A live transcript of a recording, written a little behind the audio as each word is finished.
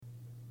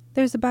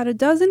There's about a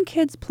dozen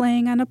kids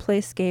playing on a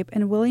playscape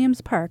in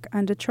Williams Park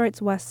on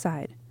Detroit's west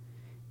side.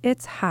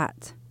 It's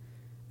hot.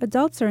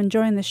 Adults are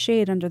enjoying the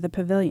shade under the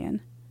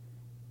pavilion.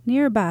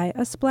 Nearby,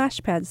 a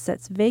splash pad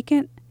sits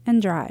vacant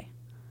and dry.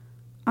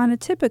 On a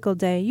typical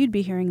day, you'd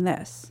be hearing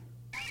this.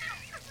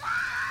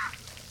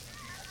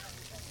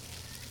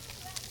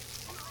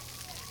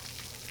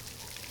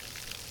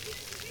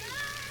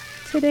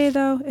 Today,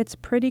 though, it's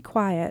pretty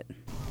quiet.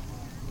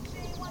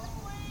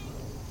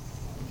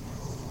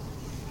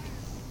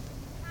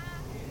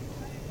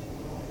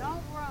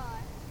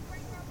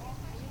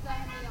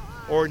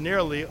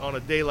 Ordinarily, on a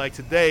day like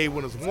today,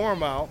 when it's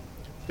warm out,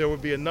 there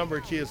would be a number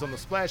of kids on the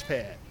splash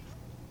pad.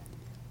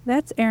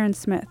 That's Aaron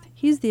Smith.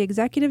 He's the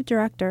executive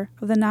director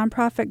of the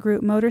nonprofit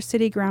group Motor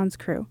City Grounds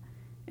Crew.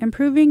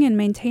 Improving and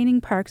maintaining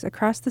parks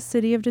across the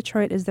city of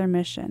Detroit is their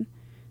mission.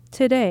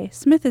 Today,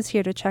 Smith is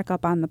here to check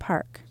up on the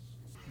park.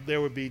 There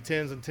would be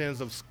tens and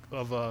tens of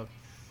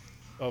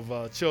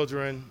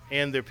children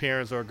and their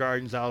parents or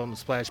guardians out on the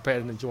splash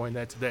pad and enjoying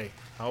that today.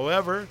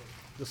 However,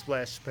 the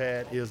splash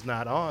pad is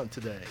not on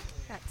today.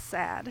 That's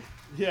sad.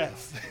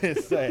 Yes,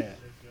 it's sad.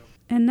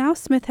 And now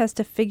Smith has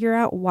to figure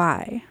out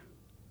why.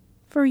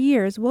 For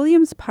years,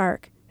 Williams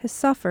Park has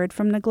suffered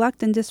from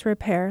neglect and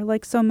disrepair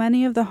like so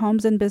many of the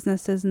homes and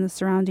businesses in the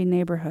surrounding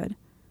neighborhood.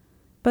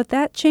 But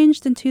that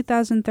changed in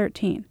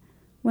 2013,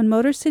 when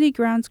Motor City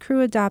Grounds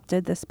Crew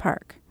adopted this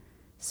park.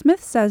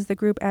 Smith says the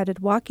group added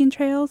walking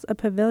trails, a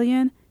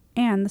pavilion,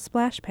 and the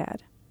splash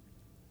pad.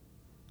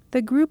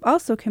 The group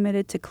also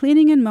committed to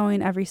cleaning and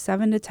mowing every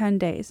 7 to 10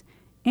 days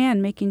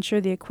and making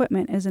sure the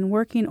equipment is in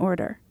working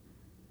order.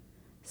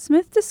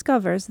 Smith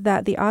discovers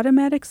that the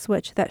automatic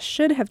switch that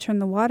should have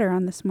turned the water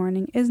on this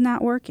morning is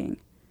not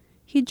working.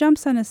 He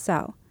jumps on his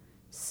cell.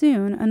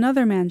 Soon,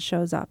 another man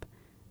shows up,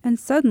 and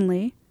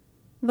suddenly,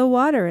 the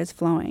water is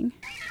flowing.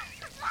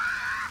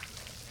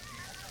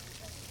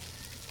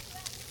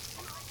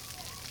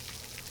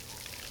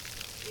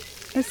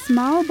 A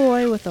small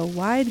boy with a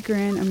wide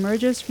grin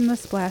emerges from the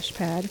splash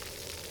pad.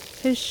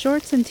 His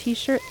shorts and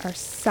t-shirt are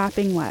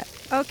sopping wet.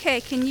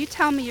 Okay, can you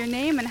tell me your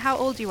name and how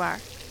old you are?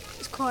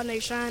 It's called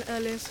Nashawn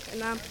Ellis,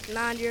 and I'm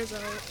 9 years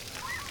old.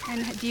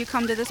 And do you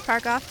come to this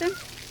park often?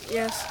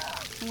 Yes.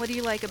 And what do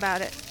you like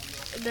about it?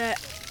 That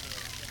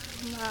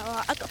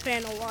I could play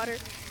in the water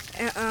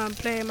and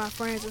play with my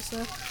friends and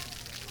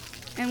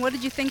stuff. And what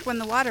did you think when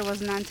the water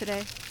wasn't on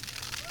today?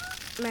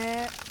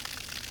 Mad.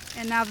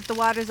 And now that the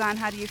water's on,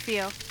 how do you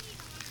feel?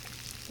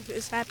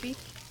 It's happy.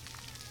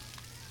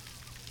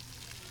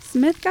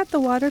 Smith got the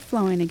water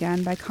flowing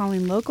again by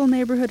calling local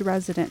neighborhood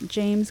resident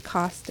James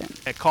Costin.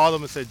 I called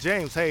him and said,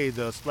 James, hey,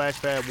 the splash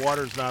pad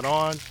water's not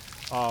on.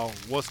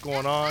 What's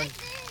going on?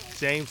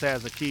 James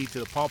has a key to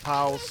the pump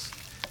house,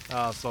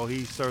 so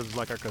he serves as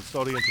like our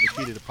custodian to the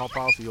key to the pump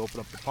house. He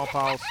opened up the pump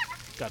house,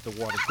 got the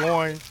water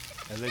going,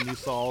 and then you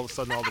saw all of a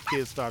sudden all the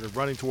kids started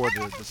running toward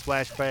the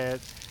splash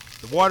pad.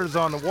 The water's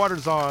on,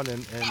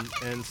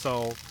 and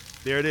so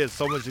there it is,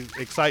 so much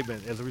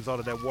excitement as a result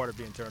of that water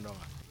being turned on.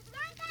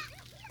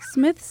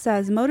 Smith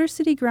says Motor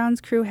City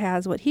Grounds Crew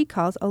has what he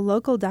calls a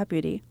local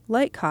deputy,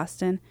 like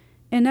Costin,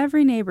 in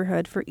every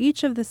neighborhood for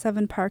each of the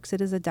 7 parks it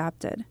has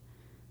adopted.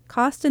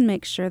 Costin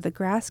makes sure the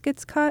grass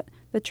gets cut,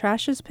 the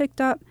trash is picked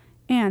up,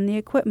 and the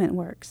equipment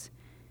works.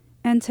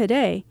 And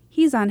today,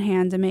 he's on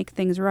hand to make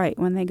things right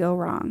when they go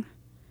wrong.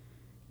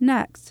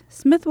 Next,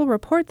 Smith will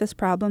report this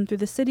problem through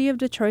the City of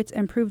Detroit's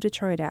Improve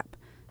Detroit app,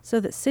 so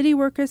that city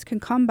workers can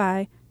come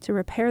by to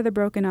repair the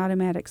broken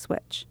automatic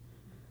switch.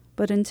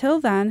 But until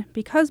then,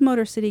 because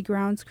Motor City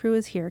Grounds Crew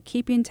is here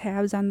keeping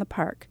tabs on the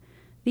park,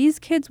 these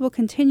kids will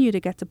continue to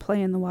get to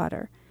play in the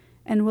water,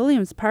 and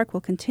Williams Park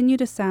will continue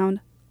to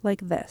sound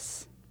like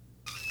this.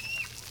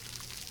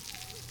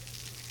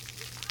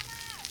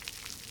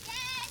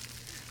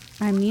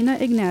 I'm Nina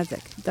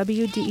Ignazik,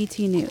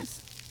 WDET News.